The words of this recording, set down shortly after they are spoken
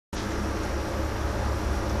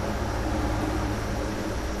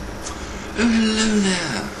Oh, hello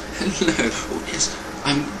there. Hello. Oh, yes,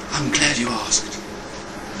 I'm glad you asked.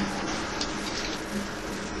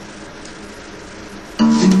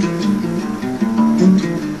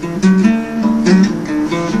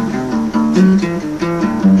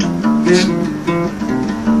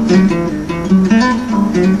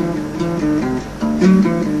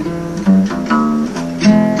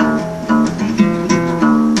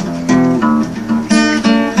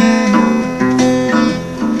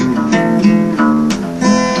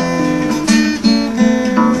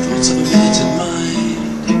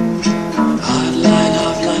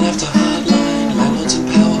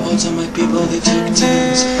 They took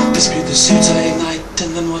turns, dispute the suits I ignite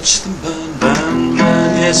and then watch them burn. Burn,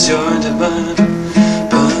 burn, yes you're going to burn.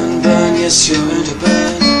 Burn, burn, yes you're going to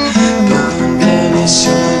burn. Burn, burn, yes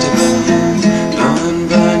you're going to burn. Burn,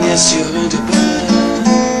 burn, yes you're going to burn.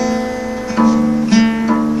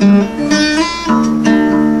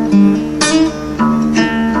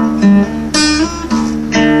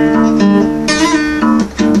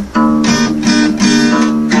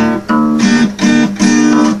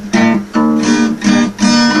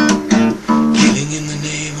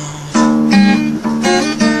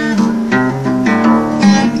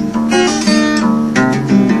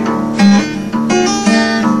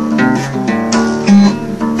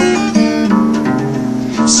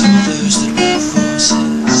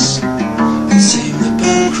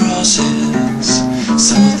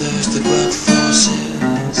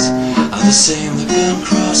 The same that burn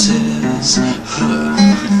crosses.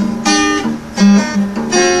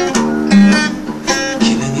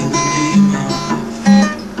 Killing in the name of.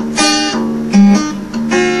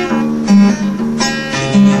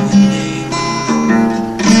 Killing in the name of.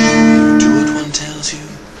 Do what one tells you.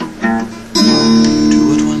 Do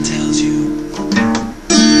what one tells you.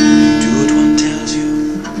 Do what one tells you.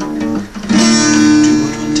 Do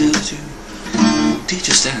what one tells you.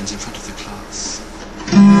 Teacher stands in front of the class.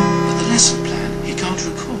 The lesson plan he can't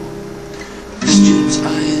recall. The student's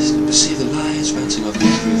eyes perceive the lies bouncing off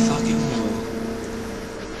every fucking wall.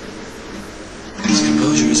 His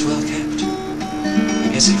composure is well kept.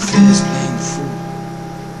 Yes, he fears playing the fool.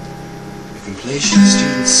 The complacent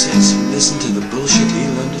student sits and listens to the bullshit he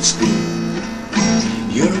learned at school.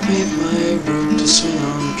 You're a babe, my rope to swing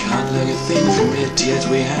on. Can't learn a thing from it, yet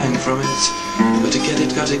we hang from it. But to get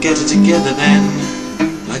it, gotta get it together then.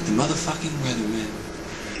 Like the motherfucking weathermen.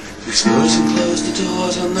 Expose and close the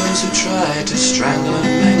doors on those who try to strangle and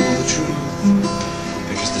mangle the truth.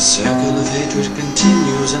 Because the circle of hatred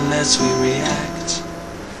continues unless we react.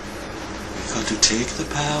 We've got to take the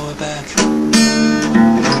power back.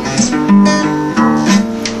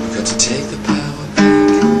 We've got to take the power back.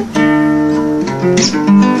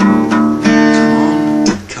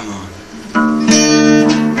 Come on, come on.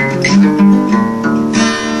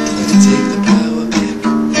 We've got to take the power back.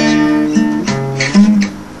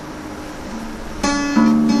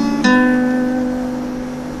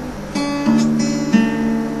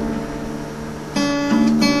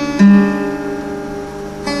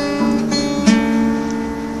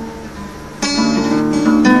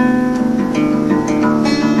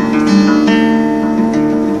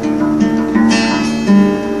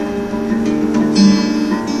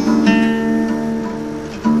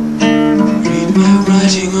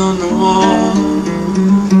 Writing on the wall.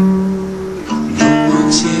 No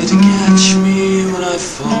one's here to catch me when I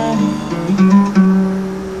fall.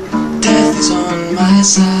 Death is on my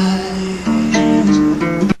side.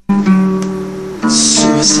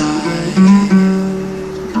 Suicide.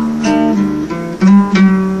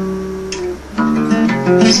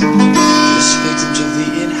 Just victims of the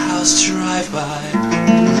in-house drive-by.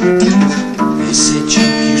 They say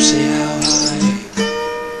jump, you say how high.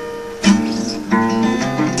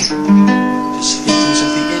 Just victims of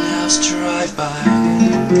the in-house drive-by.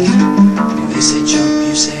 They say jump,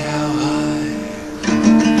 you say how high.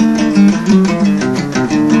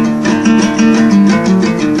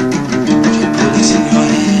 Put a bullet in your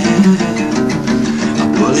head. A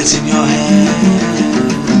bullet in your head.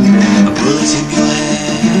 A bullet in your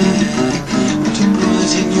head. Put a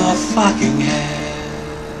bullet in your fucking head.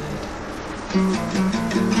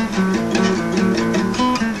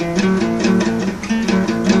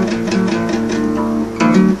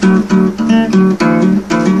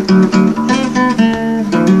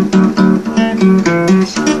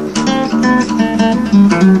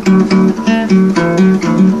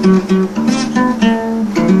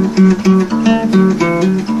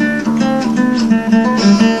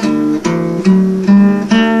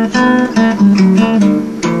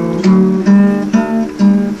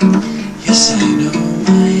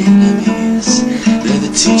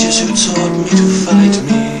 Teachers who taught me to fight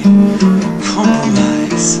me.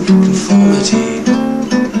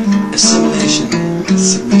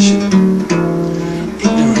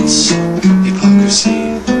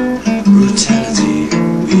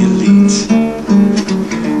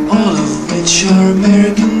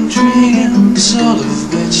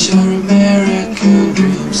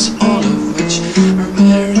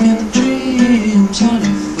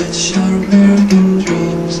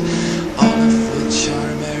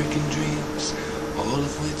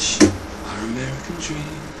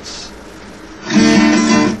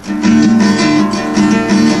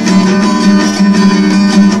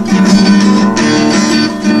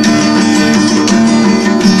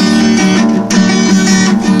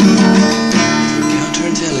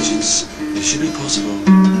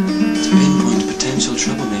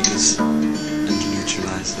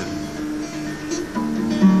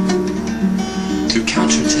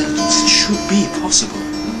 intelligence, it should be possible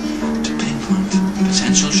to pinpoint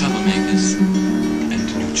potential troublemakers and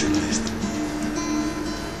neutralize them.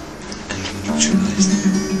 And neutralize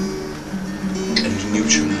them. And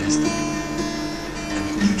neutralize them. And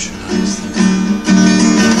neutralize them.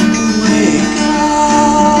 Wake up.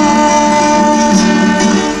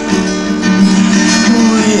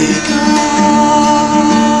 Wake up.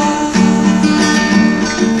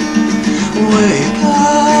 Wake up.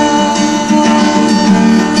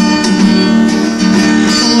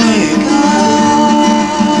 Wake up.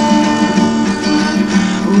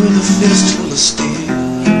 With a fistful of steel.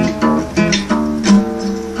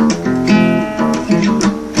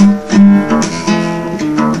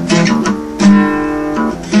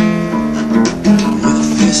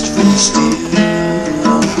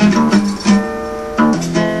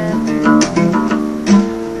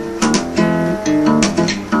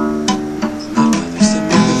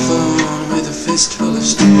 Fistful of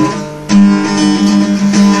steel.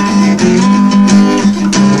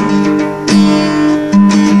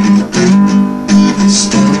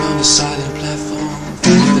 Stand on a silent platform,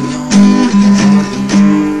 fuck the norm, fuck the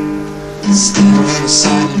norm. Stand on a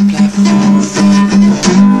silent platform, fuck the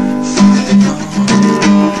norm, fuck the norm.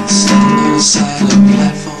 Stand on a silent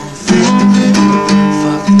platform, fuck the norm,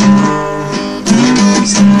 fuck the norm.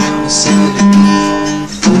 Stand on a silent platform,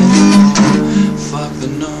 fuck the norm, fuck the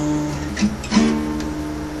norm.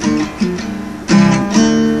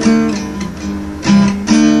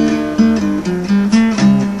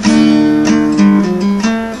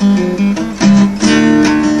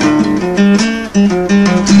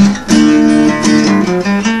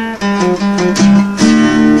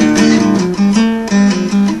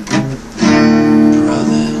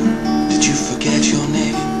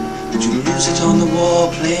 On the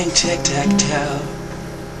wall playing tic-tac-toe.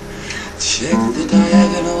 Check the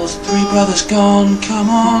diagonals, 3 brothers gone, come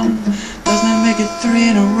on. Doesn't it make it 3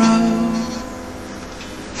 in a row?